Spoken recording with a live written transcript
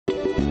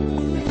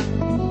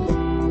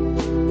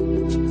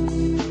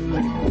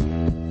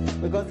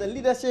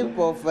leadership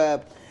of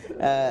the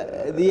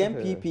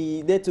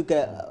NPP, they took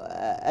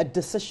a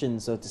decision,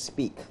 so to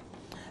speak,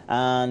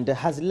 and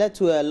has led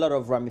to a lot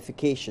of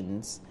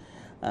ramifications.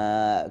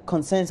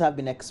 Concerns have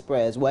been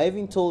expressed. We're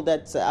even told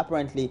that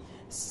apparently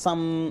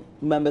some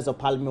members of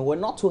parliament were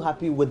not too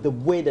happy with the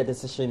way the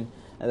decision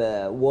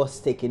was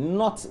taken.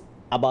 Not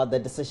about the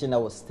decision that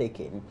was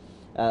taken,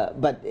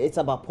 but it's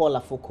about Paul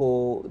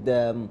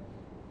Afoko,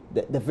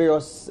 the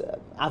various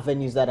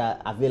avenues that are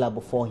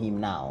available for him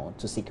now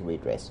to seek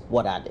redress.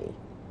 What are they?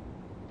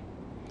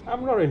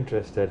 I'm not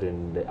interested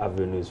in the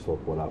avenues for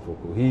Paul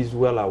Afoko. He's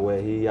well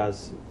aware he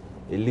has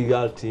a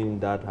legal team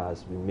that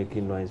has been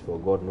making noise for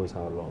God knows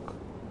how long.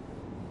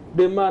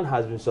 The man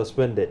has been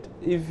suspended.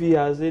 If he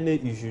has any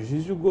issues,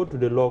 he should go to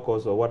the law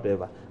courts or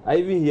whatever. I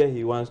even hear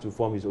he wants to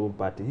form his own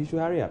party. He should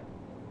hurry up.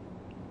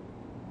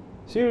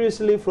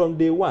 Seriously, from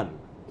day one,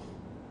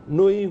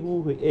 knowing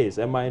who he is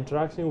and my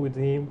interaction with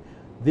him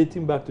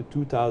dating back to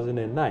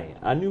 2009,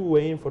 I knew we were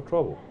in for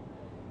trouble.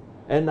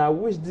 And I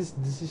wish this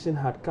decision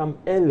had come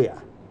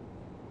earlier.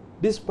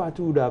 This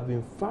party would have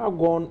been far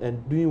gone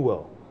and doing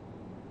well.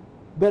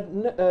 But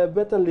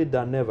better late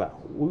than never.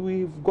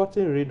 We've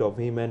gotten rid of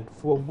him, and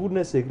for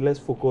goodness sake, let's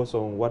focus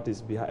on what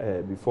is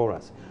before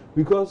us.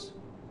 Because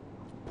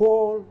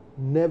Paul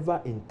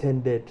never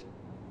intended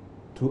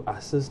to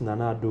assist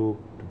Nana Addo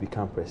to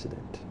become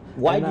president.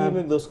 Why do you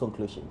make those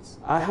conclusions?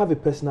 I have a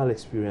personal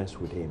experience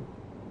with him.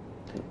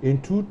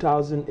 In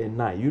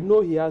 2009, you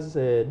know he has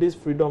this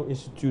Freedom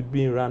Institute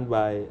being run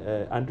by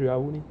Andrew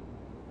Awuni.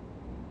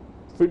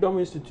 Freedom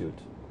Institute.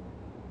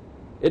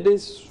 It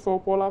is for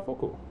Paul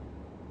Afoko.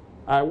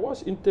 I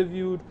was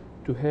interviewed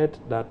to head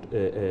that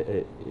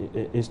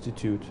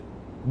institute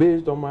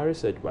based on my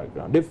research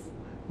background.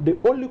 The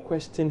only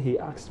question he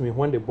asked me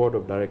when the board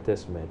of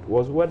directors met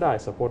was whether I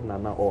support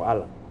Nana or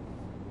Allah.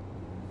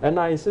 And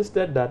I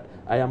insisted that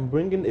I am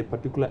bringing a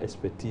particular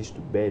expertise to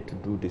bear to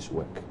do this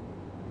work.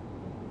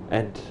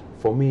 And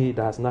for me,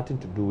 that has nothing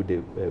to do with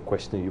the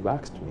question you've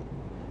asked me.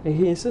 And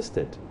he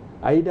insisted.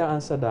 I either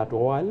answer that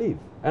or I leave.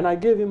 And I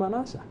gave him an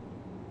answer.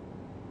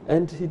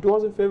 And it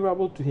wasn't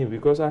favorable to him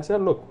because I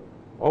said, look,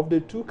 of the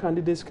two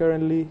candidates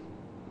currently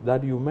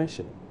that you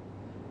mentioned,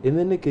 in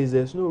any case,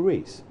 there's no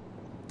race.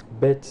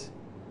 But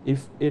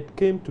if it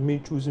came to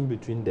me choosing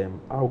between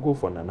them, I'll go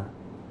for Nana.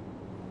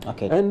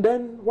 Okay. And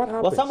then what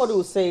happens? Well, somebody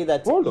will say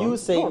that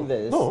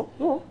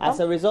as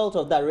a result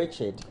of that,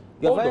 Richard,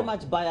 you're very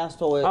much biased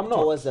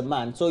towards the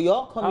man. So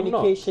your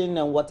communication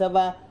and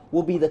whatever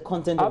will be the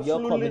content of your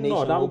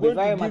combination will be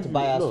very much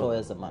biased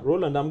towards the man.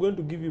 Roland, I'm going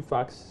to give you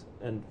facts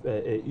and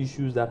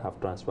issues that have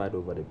transpired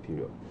over the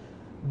period.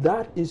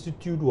 That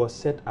institute was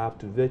set up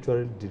to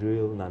virtually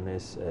derail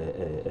Nana's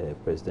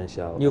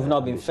presidential. You've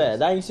not been fair.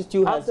 That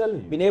institute has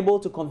been able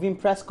to convene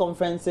press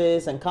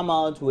conferences and come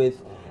out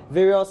with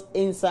various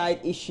inside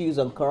issues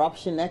on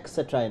corruption,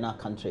 etc. in our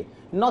country,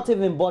 not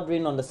even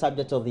bordering on the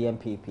subject of the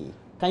NPP.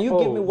 Can you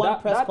give me one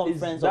press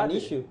conference on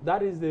issue?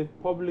 That is the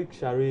public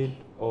charade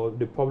or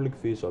the public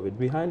face of it.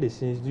 Behind the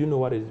scenes, do you know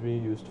what it's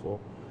being used for?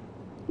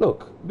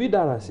 Look, be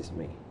that as it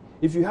may,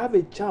 if you have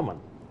a chairman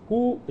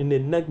who in the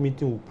next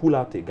meeting will pull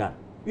out a gun,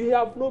 you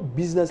have no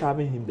business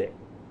having him there.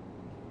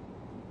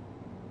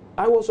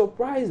 I was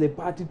surprised the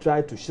party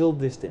tried to shield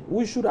this thing.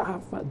 We should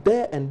have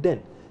there and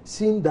then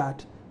seen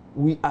that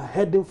we are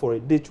heading for a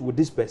ditch with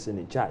this person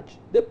in charge.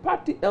 The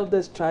party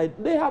elders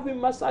tried. They have been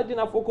massaging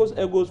Afoko's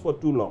egos for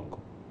too long.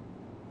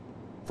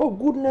 For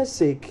goodness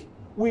sake,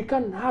 we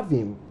can't have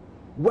him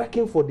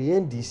working for the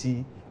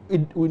NDC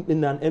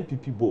in an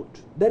NPP boat.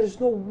 There is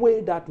no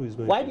way that is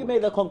going. Why do you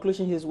make the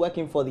conclusion he's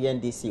working for the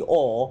NDC?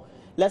 Or,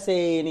 let's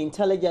say in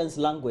intelligence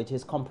language,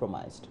 he's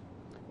compromised?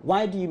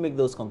 Why do you make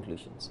those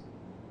conclusions?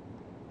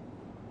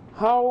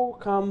 How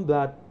come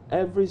that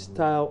every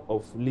style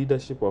of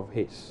leadership of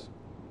his,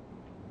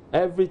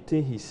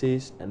 everything he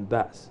says and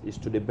does is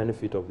to the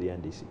benefit of the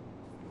NDC?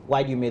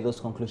 Why do you make those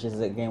conclusions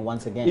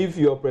once again? If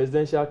your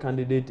presidential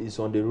candidate is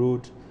on the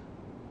road,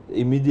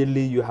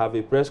 immediately you have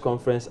a press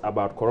conference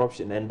about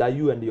corruption and that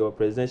you and your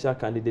presidential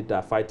candidate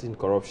are fighting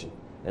corruption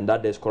and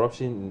that there's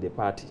corruption in the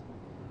party.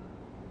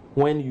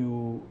 When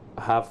you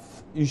have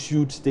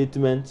issued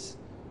statements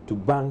to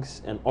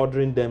banks and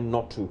ordering them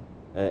not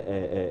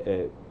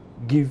to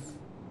give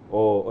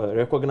or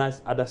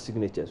recognize other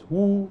signatures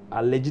who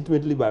are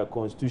legitimately by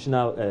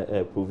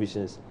constitutional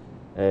provisions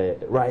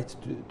right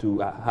to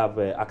have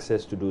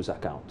access to those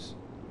accounts.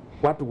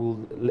 What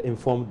will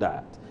inform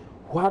that?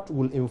 What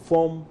will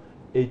inform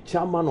a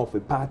chairman of a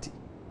party,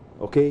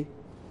 okay,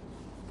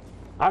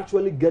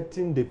 actually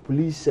getting the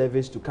police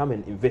service to come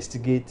and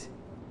investigate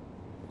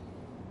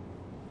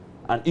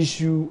an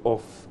issue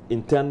of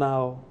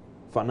internal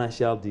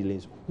financial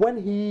dealings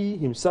when he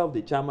himself,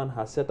 the chairman,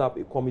 has set up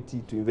a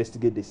committee to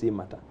investigate the same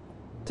matter?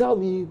 Tell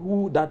me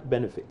who that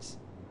benefits.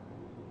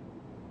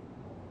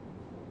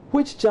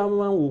 Which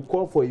chairman will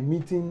call for a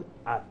meeting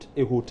at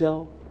a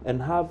hotel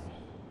and have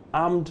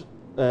armed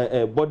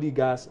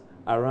bodyguards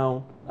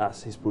around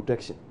as his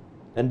protection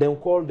and then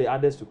call the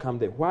others to come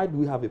there? Why do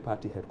we have a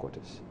party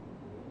headquarters?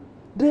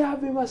 They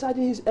have been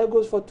massaging his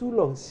egos for too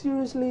long.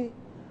 Seriously,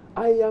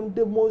 I am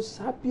the most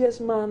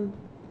happiest man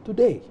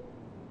today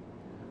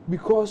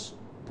because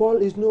Paul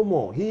is no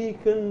more. He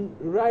can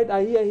write.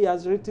 I hear he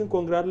has written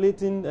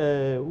congratulating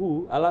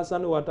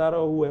Alassane Ouattara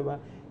or whoever.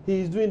 He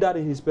is doing that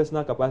in his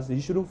personal capacity.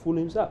 He shouldn't fool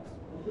himself.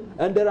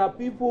 And there are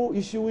people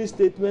issuing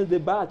statements, they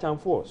batch and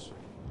force.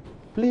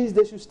 Please,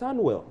 they should stand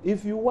well.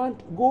 If you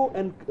want, go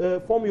and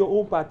form your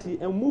own party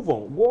and move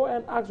on. Go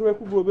and ask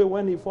Reku Grobe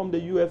when he formed the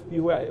UFP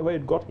where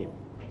it got him.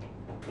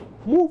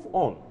 Move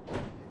on.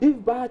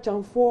 If batch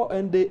and force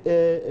and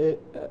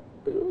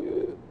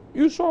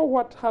you saw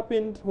what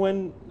happened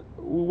when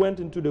we went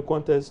into the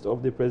contest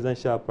of the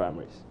presidential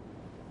primaries.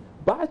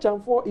 Batch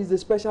and force is the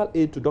special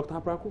aid to Dr.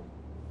 Praku.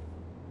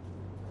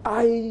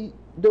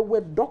 There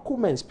were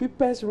documents,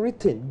 papers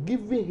written,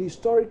 giving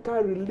historical,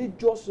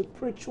 religious,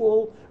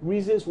 spiritual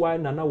reasons why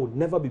Nana would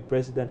never be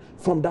president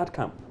from that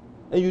camp.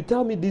 And you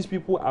tell me these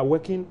people are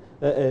working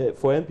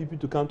for NPP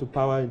to come to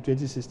power in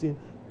 2016?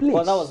 Please.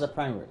 Well, that was the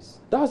primaries.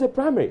 That was the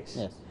primaries.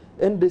 Yes.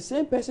 And the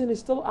same person is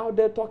still out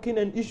there talking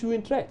and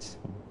issuing threats.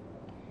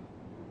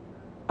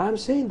 I'm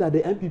saying that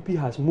the NPP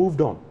has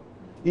moved on.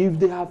 If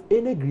they have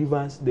any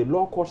grievance, the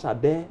law courts are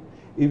there.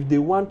 If they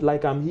want,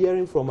 like I'm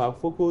hearing from our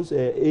Afoko's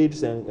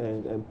aides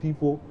and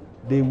people,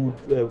 they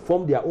would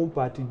form their own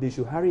party. They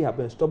should hurry up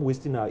and stop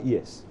wasting our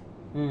ears.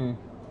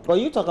 Well,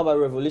 you talk about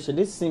revolution.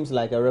 This seems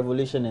like a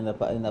revolution in the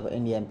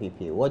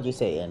NPP. What do you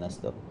say,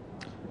 Ernesto?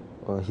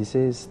 Well, he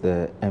says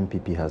the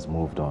NPP has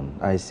moved on.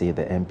 I say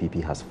the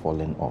NPP has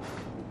fallen off.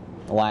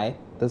 Why?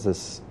 This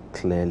is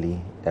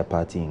clearly a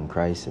party in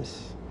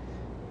crisis.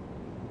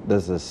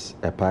 This is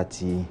a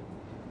party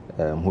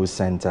whose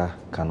center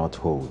cannot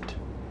hold.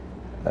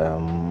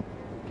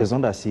 It's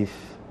not as if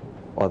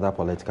other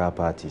political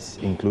parties,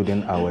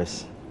 including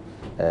ours,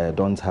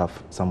 don't have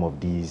some of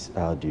these,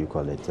 how do you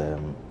call it,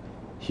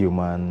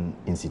 human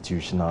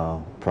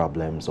institutional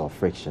problems or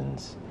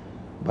frictions.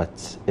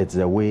 But it's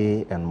the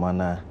way and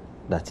manner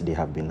that they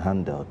have been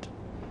handled.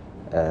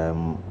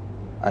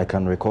 I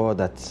can recall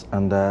that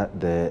under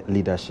the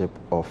leadership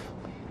of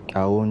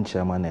our own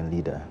chairman and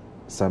leader,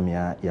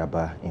 Samia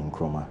Yaba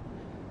Nkrumah,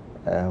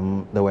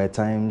 there were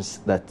times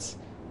that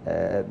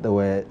there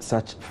were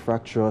such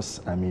fractious,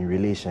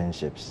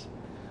 relationships,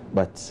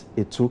 but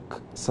it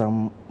took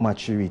some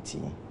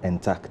maturity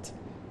and tact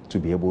to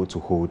be able to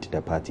hold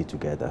the party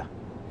together.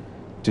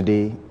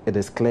 Today, it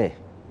is clear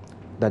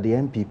that the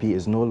NPP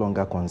is no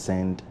longer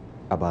concerned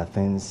about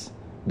things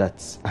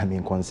that,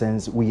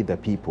 concerns we the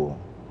people.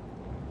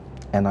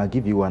 And I'll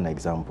give you one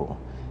example.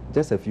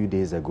 Just a few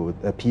days ago,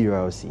 the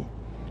PULC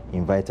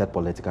invited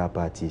political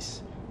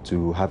parties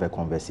to have a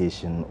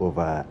conversation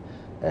over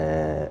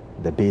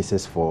the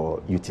basis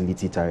for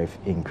utility tariff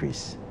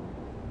increase.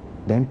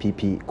 The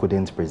NPP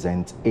couldn't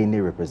present any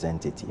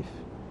representative.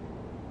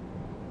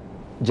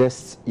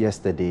 Just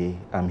yesterday,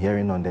 I'm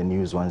hearing on the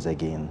news once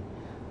again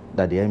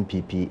that the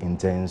NPP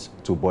intends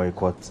to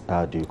boycott,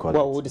 how do you call it?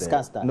 Well, we'll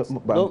discuss that. No,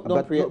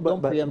 don't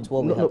preempt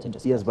what we have to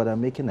discuss. Yes, but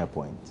I'm making a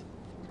point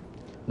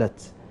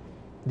that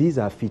these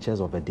are features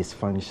of a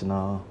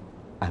dysfunctional,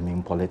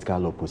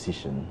 political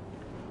opposition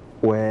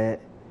where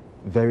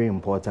very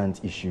important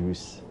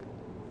issues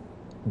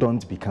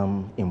don't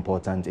become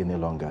important any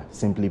longer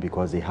simply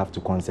because they have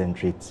to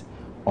concentrate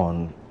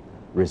on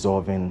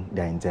resolving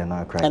their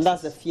internal crisis. And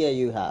that's the fear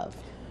you have.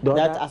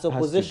 That as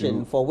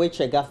opposition for which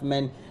a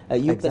government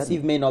you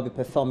perceive may not be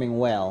performing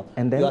well,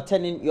 and then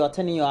you are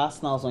turning your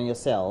arsenals on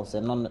yourselves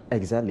and on.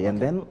 Exactly, okay. And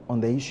then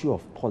on the issue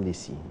of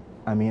policy,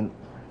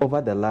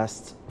 over the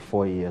last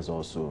 4 years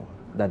or so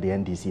that the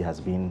NDC has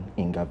been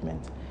in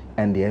government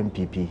and the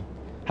NPP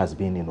has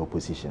been in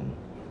opposition,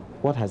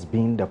 what has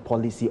been the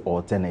policy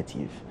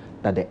alternative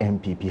that the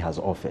NPP has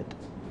offered?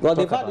 Well,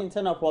 they've had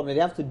internal problems.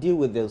 They have to deal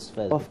with those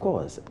first. Of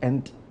course,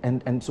 and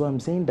so I'm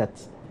saying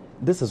that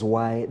this is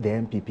why the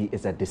NPP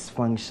is a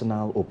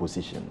dysfunctional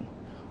opposition.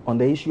 On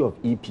the issue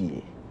of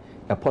EPA,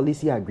 a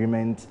policy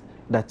agreement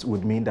that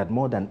would mean that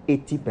more than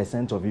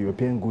 80% of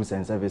European goods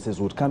and services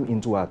would come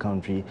into our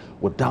country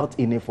without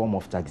any form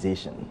of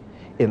taxation.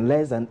 In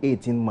less than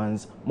 18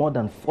 months, more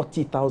than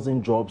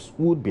 40,000 jobs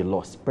would be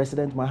lost.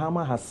 President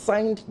Mahama has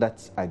signed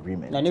that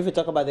agreement. And if we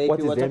talk about the EP,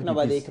 we're talking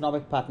about the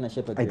economic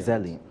partnership agreement.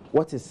 Exactly.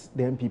 What is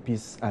the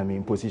NPP's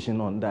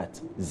position on that?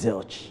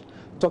 Zilch.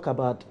 Talk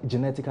about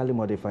genetically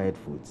modified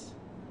foods.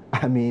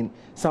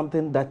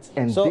 Something that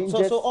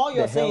endangers So all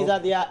you're saying is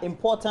that there are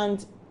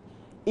important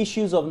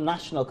issues of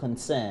national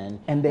concern,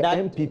 and the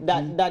NPP,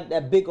 that a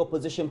big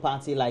opposition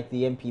party like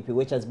the NPP,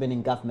 which has been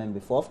in government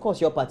before, of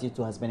course your party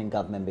too has been in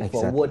government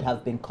before, would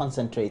have been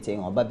concentrating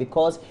on, but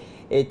because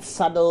it's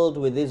saddled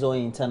with its own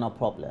internal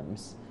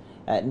problems,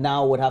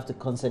 now would have to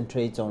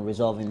concentrate on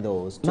resolving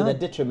those to the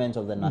detriment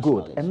of the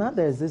national issues. And now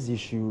there's this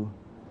issue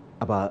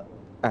about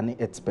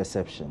its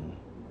perception,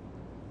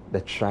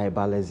 the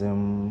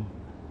tribalism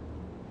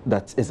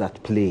that is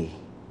at play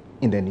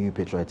in the new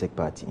Patriotic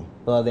Party.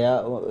 Well,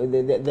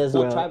 there's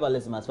no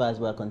tribalism as far as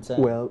we're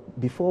concerned. Well,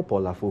 before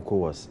Paul Afoko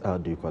was,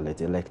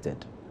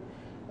 elected,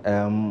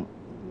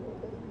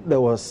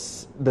 there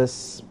was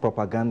this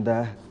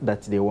propaganda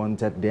that they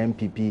wanted, the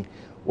NPP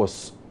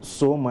was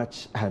so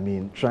much,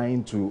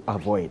 trying to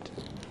avoid.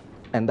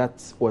 And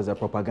that was a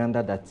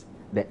propaganda that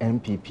the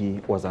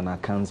NPP was an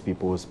Akan's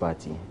People's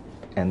Party,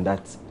 and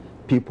that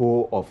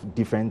people of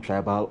different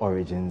tribal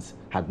origins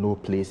had no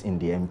place in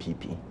the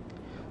NPP.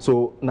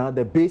 So now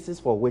the basis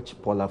for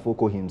which Paul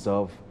Afoko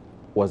himself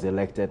was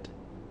elected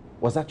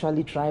was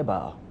actually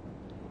tribal,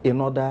 in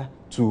order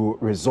to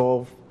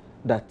resolve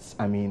that,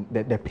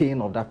 the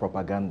pain of that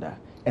propaganda,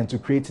 and to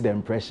create the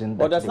impression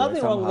that. But there's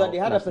nothing wrong with that. They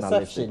had a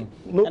perception.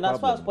 No and problem. As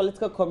far as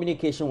political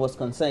communication was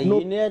concerned,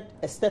 you needed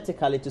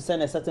aesthetically to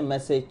send a certain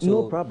message to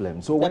no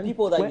problem. So the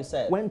people that you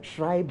serve. When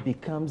tribe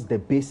becomes the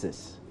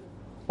basis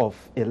of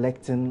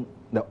electing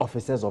the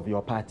officers of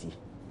your party,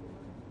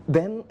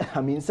 then,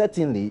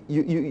 certainly,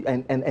 you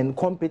and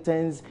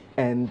competence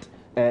and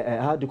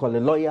how do you call it,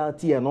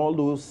 loyalty and all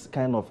those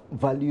kind of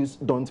values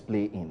don't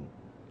play in.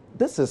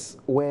 This is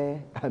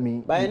where,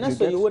 But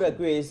Ernesto, you would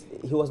agree is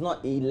he was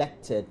not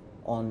elected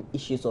on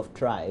issues of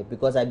tribe,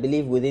 because I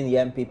believe within the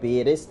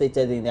NPP it is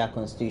stated in their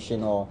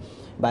constitution or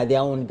by their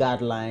own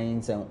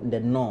guidelines and the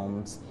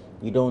norms,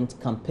 you don't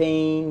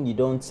campaign, you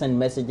don't send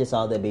messages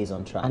out there based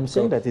on tribe. I'm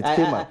saying that it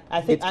came up.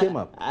 It came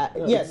up.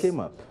 Yes, it came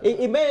up.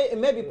 It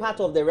may be part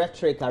of the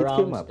rhetoric around.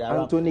 It came up.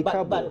 Anthony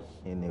Cabo,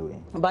 anyway.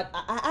 But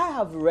I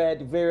have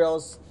read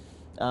various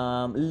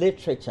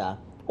literature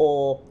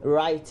or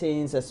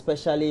writings,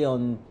 especially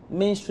on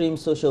mainstream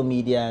social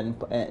media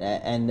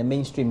and the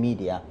mainstream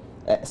media,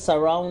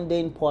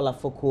 surrounding Paul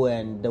Afoko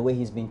and the way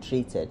he's been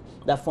treated.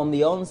 That from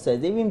the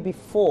onset, even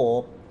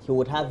before he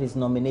would have his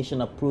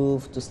nomination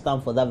approved to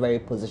stand for that very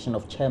position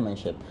of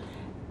chairmanship,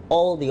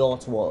 all the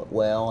odds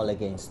were all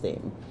against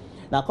him.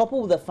 Now,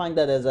 coupled with the fact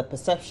that there's a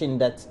perception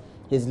that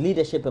his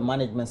leadership and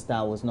management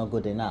style was not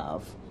good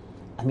enough,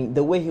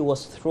 the way he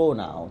was thrown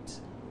out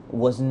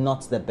was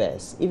not the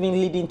best, even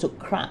leading to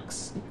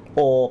cracks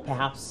or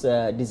perhaps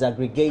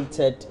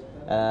disaggregated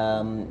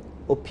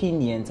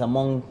opinions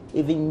among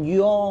even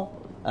your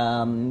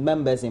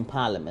members in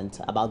Parliament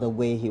about the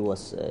way he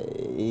was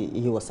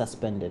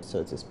suspended,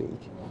 so to speak.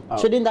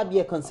 Shouldn't that be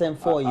a concern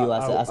for you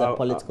as a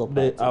political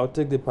party? I'll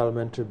take the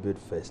parliamentary bit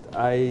first.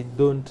 I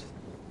don't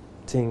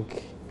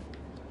think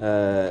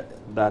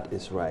that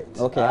is right.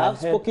 Okay,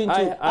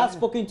 I've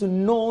spoken to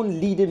known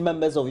leading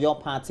members of your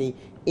party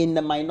in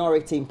the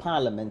minority in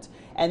Parliament,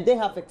 and they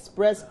have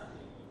expressed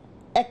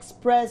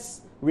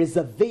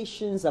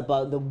reservations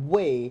about the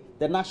way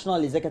the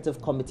National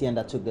Executive Committee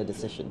undertook the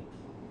decision.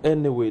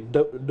 Anyway,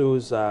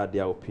 those are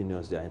their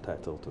opinions. They are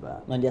entitled to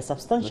that. And they're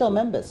substantial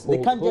members. They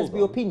can't just be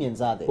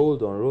opinions, are they?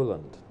 Hold on,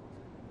 Roland.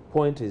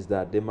 Point is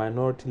that the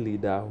minority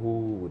leader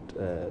who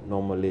would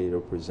normally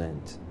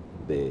represent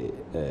the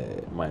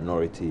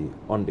minority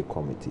on the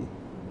committee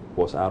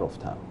was out of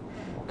town.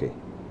 Okay.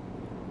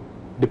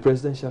 The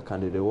presidential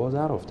candidate was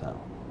out of town.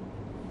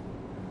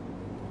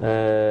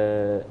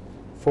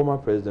 Former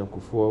President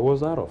Kufuor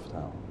was out of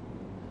town.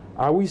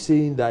 Are we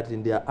saying that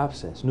in their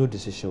absence, no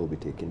decision will be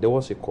taken? There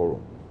was a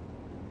quorum.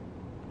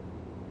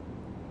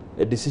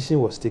 A decision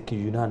was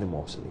taken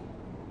unanimously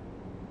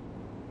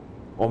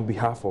on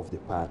behalf of the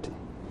party.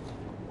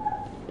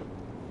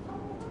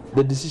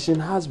 The decision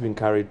has been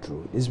carried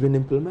through. It's been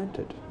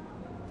implemented.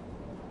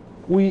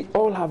 We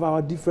all have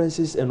our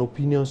differences and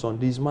opinions on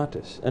these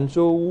matters, and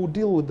so we'll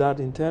deal with that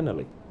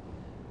internally.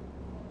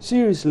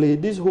 Seriously,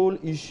 this whole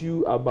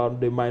issue about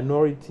the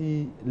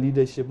minority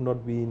leadership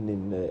not being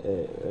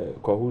in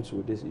cahoots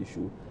with this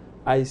issue,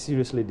 I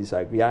seriously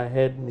disagree. I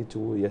heard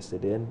Nitu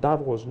yesterday, and that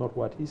was not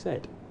what he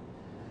said.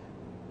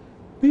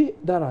 Be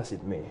that as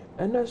it may,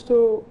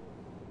 Ernesto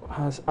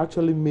has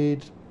actually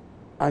made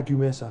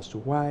arguments as to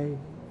why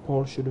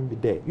Paul shouldn't be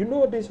there. You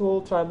know, this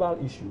whole tribal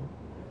issue,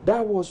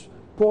 that was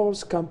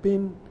Paul's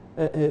campaign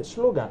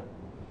slogan.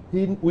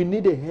 We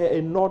need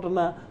a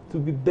northerner to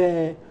be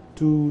there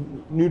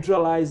to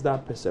neutralize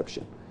that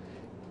perception.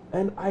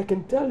 And I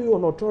can tell you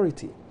on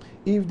authority,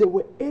 if there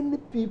were any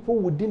people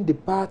within the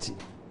party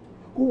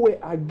who were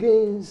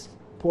against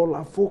Paul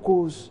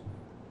Afoko's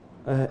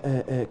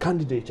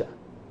candidature,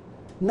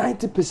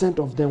 90%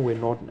 of them were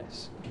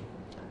northerners.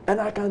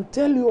 And I can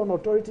tell you on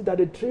authority that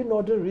the 3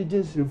 northern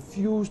regions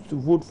refused to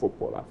vote for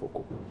Paul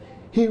Afoko.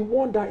 He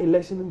won that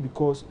election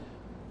because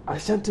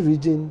Ashanti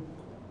region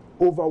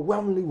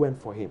overwhelmingly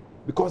went for him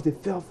because they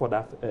fell for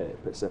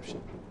that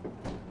perception.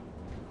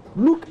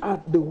 Look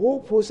at the whole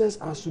process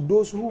as to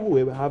those who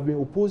have been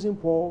opposing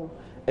Paul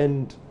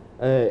and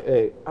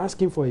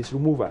asking for his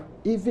removal,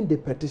 even the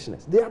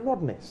petitioners. They are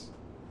northerners.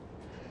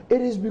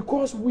 It is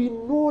because we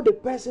know the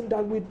person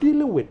that we're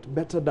dealing with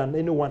better than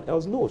anyone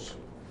else knows.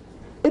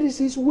 It is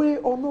his way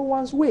or no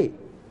one's way.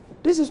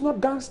 This is not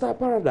gangster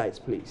paradise,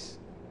 please.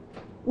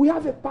 We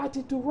have a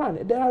party to run.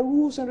 There are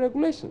rules and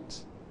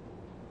regulations.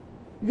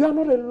 You are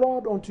not a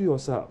lord unto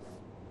yourself.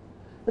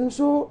 And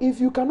so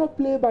if you cannot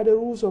play by the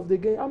rules of the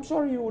game, I'm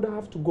sorry, you would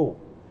have to go.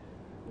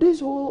 This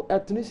whole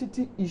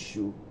ethnicity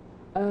issue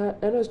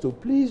Ernesto,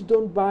 please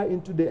don't buy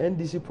into the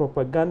NDC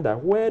propaganda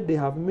where they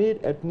have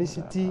made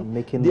ethnicity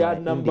their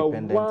number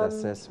one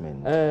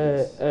assessment,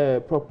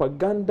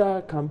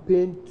 propaganda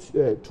campaign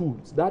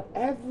tools. That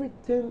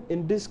everything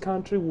in this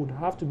country would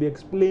have to be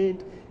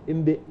explained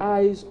in the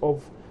eyes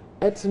of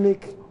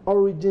ethnic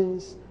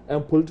origins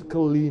and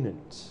political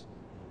leanings.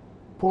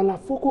 Paul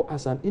Afoko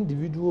as an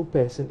individual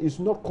person is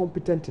not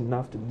competent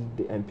enough to lead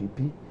the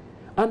NPP.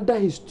 Under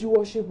his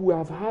stewardship, we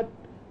have had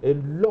a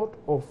lot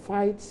of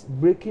fights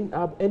breaking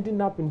up,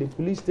 ending up in the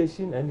police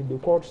station and in the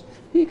courts.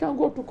 He can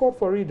go to court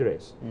for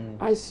redress.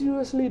 I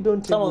seriously don't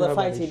think some of the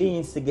fights he didn't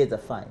instigate the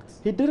fights.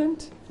 He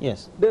didn't.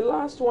 Yes. The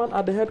last one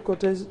at the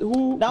headquarters,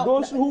 who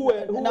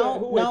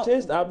were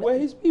chased out were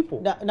his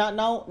people.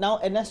 Now,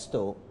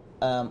 Ernesto,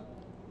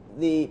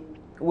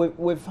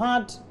 we've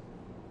had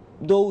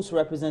those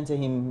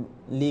representing him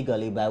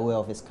legally by way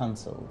of his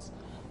counsels,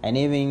 and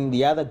even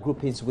the other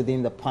groupings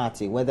within the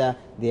party, whether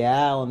they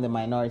are on the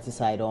minority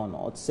side or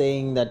not,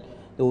 saying that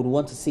they would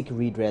want to seek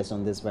redress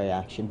on this very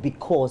action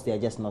because they are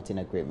just not in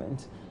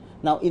agreement.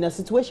 Now, in a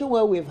situation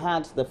where we've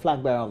had the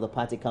flag bearer of the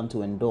party come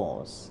to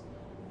endorse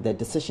the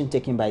decision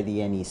taken by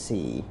the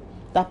NEC,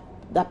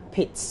 that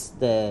pitches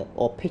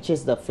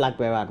the flag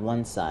bearer at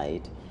one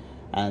side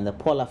and the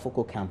Paul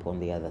Afoko camp on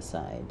the other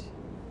side.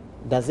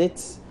 Does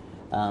it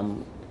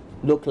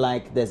look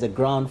like there's a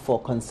ground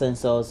for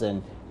consensus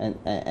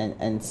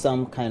and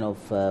some kind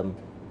of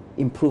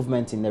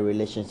improvement in the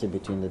relationship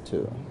between the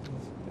two?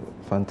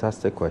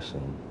 Fantastic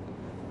question.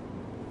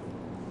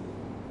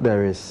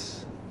 There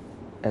is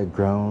a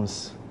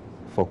grounds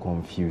for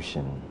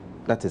confusion.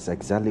 That is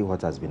exactly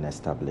what has been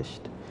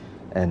established.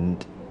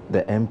 And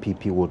the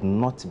NPP would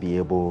not be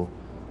able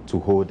to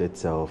hold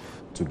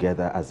itself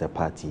together as a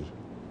party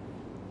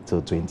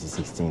till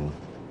 2016.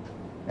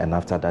 And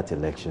after that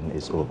election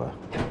is over.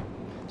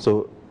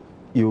 So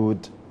you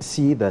would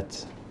see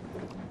that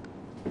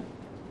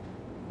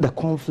the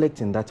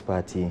conflict in that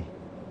party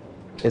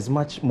is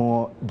much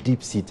more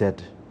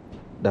deep-seated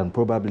than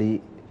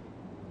probably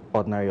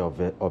ordinary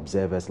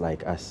observers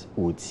like us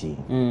would see.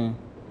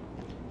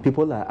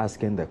 People are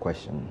asking the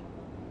question,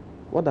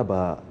 what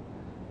about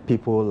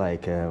people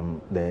like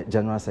the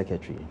General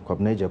Secretary,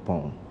 Kwabena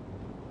Japan?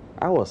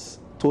 I was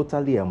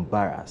totally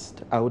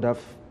embarrassed. I would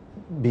have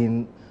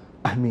been,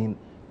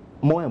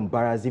 more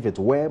embarrassed if it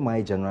were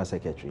my General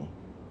Secretary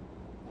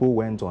who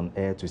went on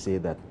air to say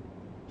that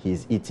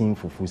he's eating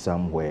fufu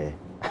somewhere.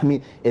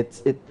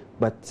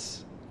 But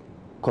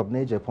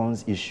Kwabena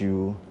Japan's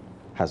issue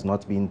has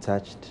not been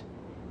touched,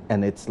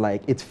 and it's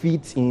like it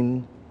feeds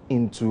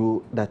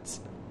into that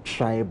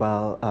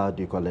tribal,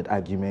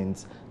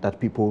 arguments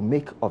that people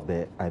make of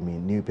the,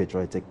 New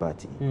Patriotic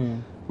Party.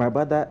 My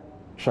brother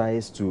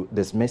tries to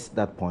dismiss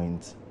that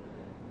point,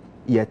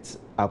 yet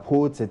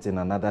upholds it in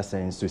another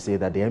sense to say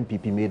that the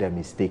NPP made a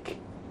mistake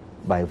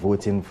by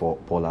voting for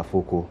Paul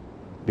Afoko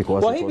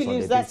because he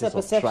believes that's a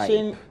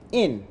perception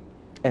in.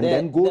 And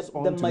then goes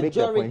on to make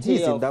the point.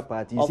 He's in that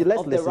party. You see,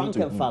 let's listen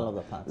to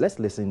him. Let's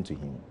listen to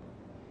him.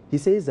 He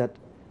says that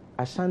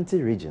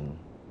Ashanti region,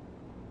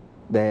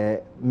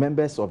 the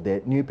members of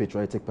the New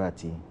Patriotic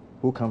Party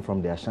who come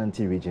from the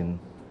Ashanti region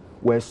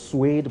were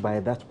swayed by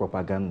that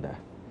propaganda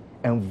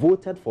and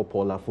voted for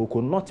Paul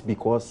Afoko not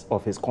because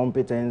of his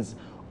competence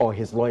or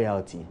his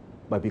loyalty,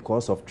 but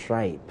because of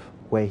tribe,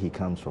 where he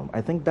comes from.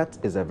 I think that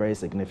is a very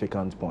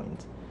significant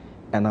point.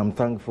 And I'm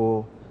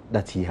thankful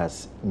that he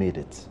has made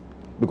it.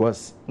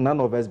 Because none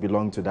of us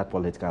belong to that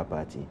political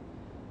party.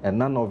 And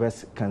none of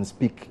us can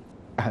speak,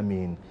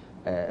 to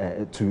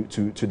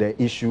the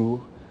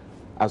issue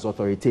as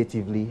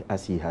authoritatively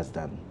as he has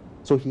done.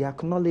 So he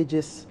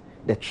acknowledges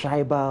the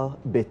tribal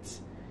bit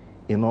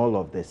in all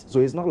of this.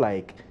 So it's not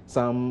like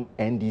some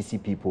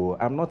NDC people.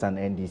 I'm not an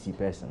NDC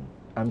person.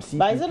 I'm CPP.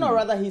 But is it not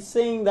rather he's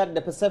saying that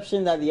the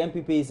perception that the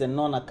NPP is a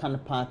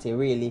non-account party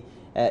really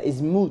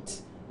is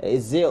moot,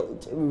 is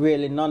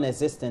really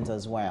non-existent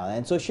as well,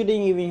 and so shouldn't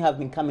even have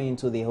been coming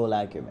into the whole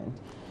argument?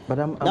 But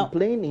I'm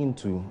playing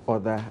into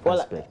other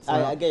aspects.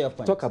 I get your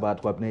point. Talk about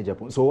Kwabena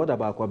Japan. So what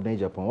about Kwabena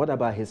Japan? What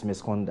about his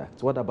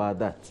misconduct? What about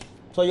that?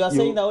 So you're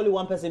saying that only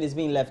one person is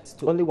being left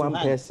to only one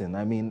hand. person.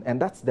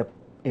 And that's the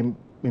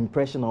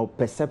impression or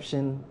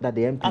perception that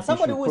the NPP as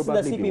somebody who is in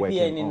the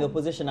CPP and in the on.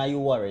 opposition, are you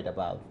worried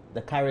about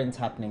the current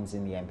happenings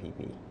in the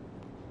NPP?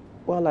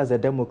 Well, as a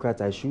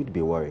Democrat, I should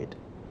be worried.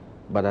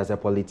 But as a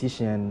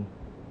politician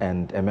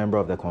and a member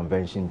of the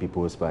Convention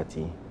People's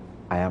Party,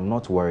 I am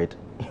not worried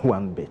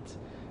one bit.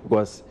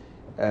 Because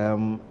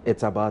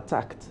it's about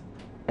tact.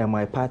 And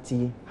my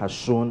party has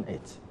shown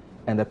it.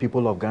 And the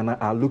people of Ghana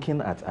are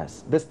looking at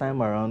us. This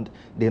time around,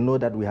 they know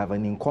that we have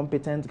an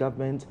incompetent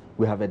government,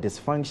 we have a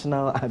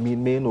dysfunctional,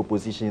 main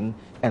opposition,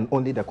 and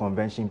only the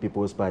Convention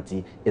People's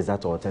Party is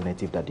that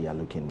alternative that they are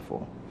looking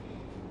for.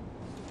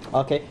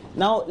 Okay,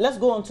 now let's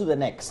go on to the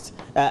next.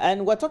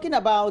 And we're talking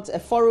about a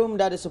forum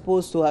that is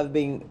supposed to have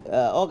been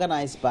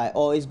organized by,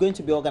 or is going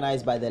to be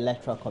organized by the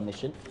Electoral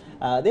Commission.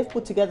 They've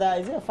put together,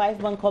 is it a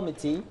 5-man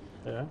committee,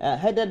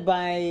 headed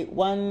by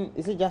one,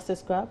 is it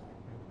Justice Crab?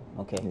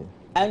 Okay. Yeah.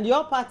 And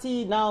your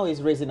party now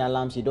is raising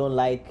alarms. You don't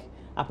like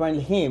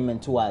apparently him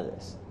and 2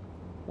 others.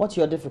 What's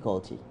your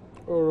difficulty?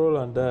 Oh,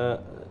 Roland,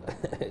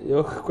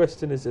 your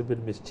question is a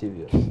bit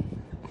mischievous.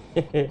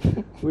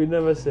 We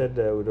never said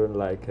we don't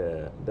like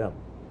them.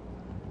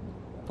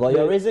 Well,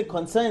 you're raising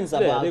concerns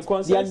about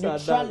their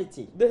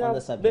neutrality on the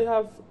subject. They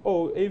have,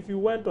 if you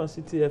went on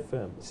City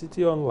FM,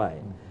 City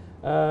Online,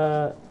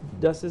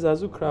 Justice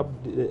Azukrab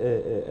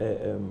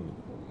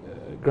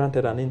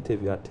granted an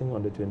interview, I think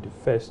on the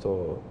 21st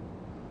or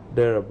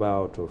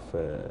thereabout of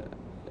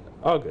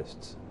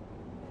August,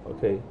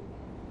 okay,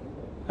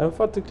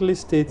 emphatically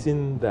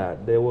stating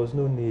that there was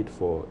no need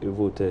for a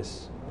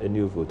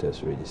new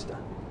voters register,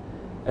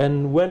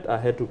 and went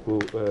ahead to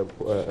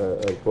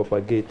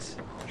propagate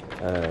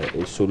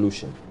a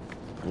solution,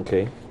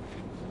 okay.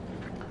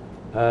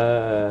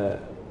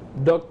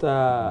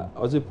 Dr.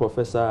 Ozzy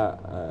Professor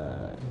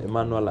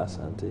Emmanuel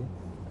Asante,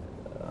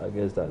 I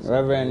guess that's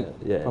Reverend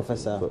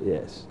Professor.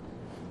 Yes,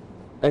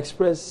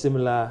 expressed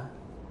similar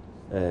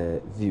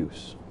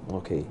views,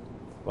 okay,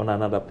 on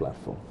another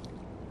platform.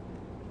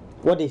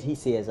 What did he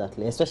say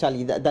exactly?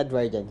 Especially that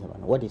very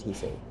gentleman. What did he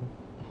say?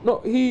 No,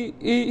 he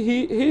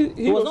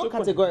was not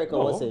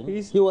categorical. No,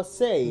 he was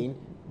saying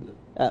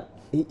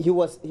he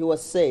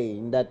was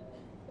saying that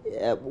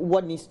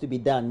what needs to be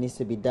done,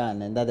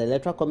 and that the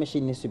Electoral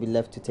Commission needs to be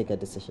left to take a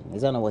decision.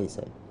 Is that not what he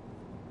said?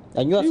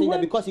 And you are saying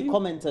that because he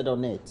commented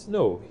on it?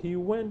 No, he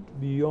went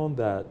beyond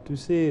that to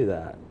say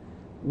that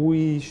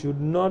we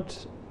should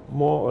not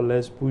more or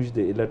less push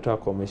the Electoral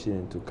Commission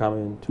into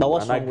coming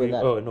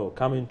to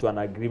coming to an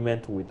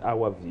agreement with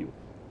our view.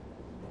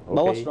 Okay?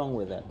 But what's wrong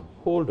with that?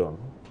 Hold on.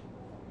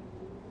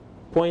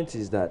 Point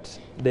is that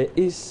there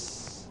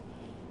is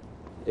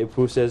a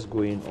process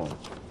going on.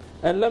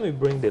 And let me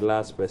bring the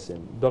last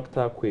person,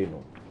 Dr.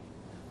 Kweno.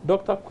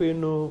 Dr.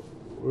 Kweno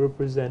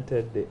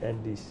represented the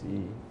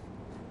NDC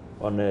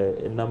on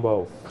a number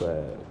of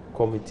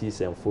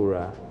committees and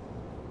fora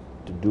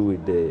to do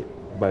with the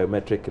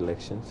biometric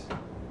elections.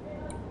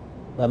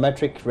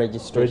 Biometric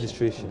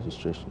registration.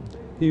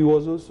 He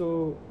was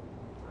also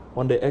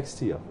on the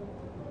XTL.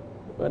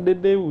 And the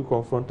day we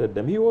confronted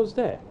them, he was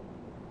there.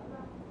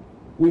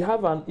 We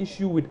have an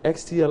issue with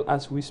XTL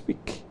as we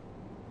speak.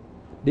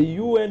 The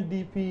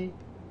UNDP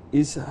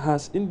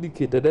has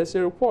indicated, there's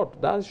a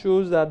report that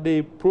shows that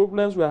the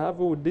problems we're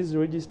having with this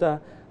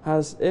register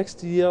has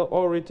XTL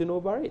all written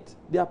over it.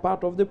 They are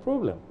part of the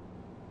problem.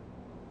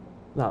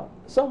 Now,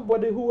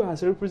 somebody who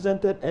has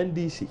represented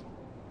NDC,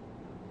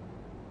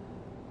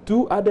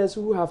 2 others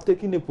who have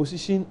taken a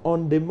position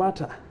on the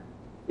matter,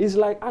 is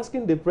like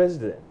asking the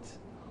president.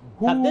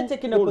 Have they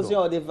taken a position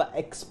or they've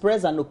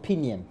expressed an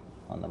opinion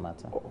on the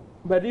matter?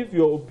 But if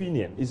your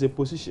opinion is a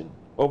position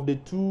of the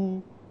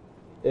 2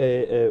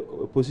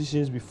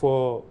 positions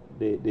before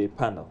the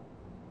panel,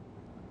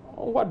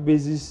 on what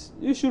basis?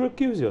 You should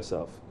recuse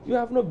yourself. You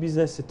have no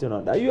business sitting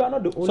on that. You are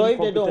not the only. So if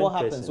they don't, what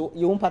happens?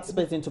 You won't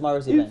participate in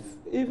tomorrow's event?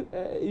 If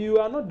you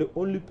are not the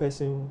only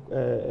person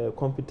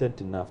competent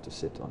enough to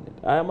sit on it.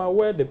 I am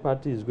aware the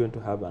party is going to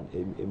have a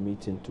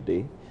meeting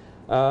today.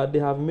 They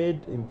have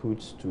made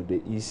inputs to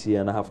the EC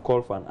and I have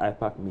called for an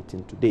IPAC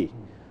meeting today.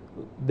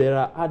 There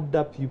are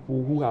other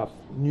people who have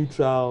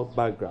neutral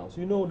backgrounds.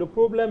 You know, the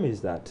problem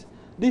is that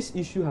this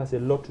issue has a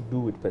lot to do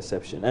with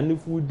perception, and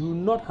if we do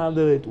not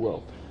handle it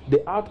well,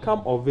 the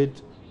outcome of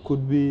it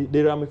could be,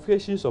 the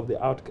ramifications of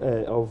the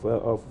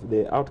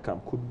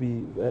outcome could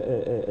be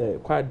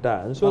quite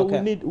dire. And so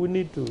we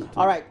need to.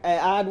 All right,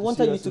 I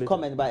wanted you to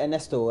comment, but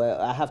Ernesto,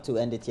 I have to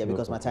end it here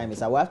because my time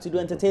is up. We have to do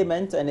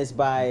entertainment, and it's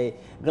by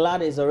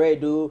Gladys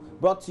Oredu,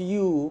 brought to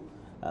you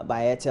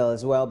by Airtel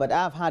as well. But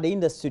I've had in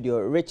the studio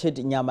Richard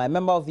Nyama, a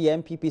member of the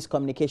NPP's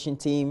communication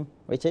team.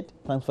 Richard,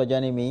 thanks for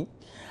joining me.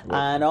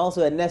 And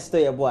also Ernesto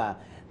Yeboah,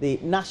 the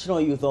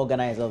National Youth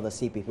Organizer of the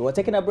CPP. We're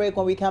taking a break.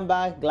 When we come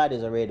back,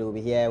 Gladys Oredu will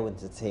be here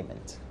with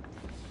entertainment.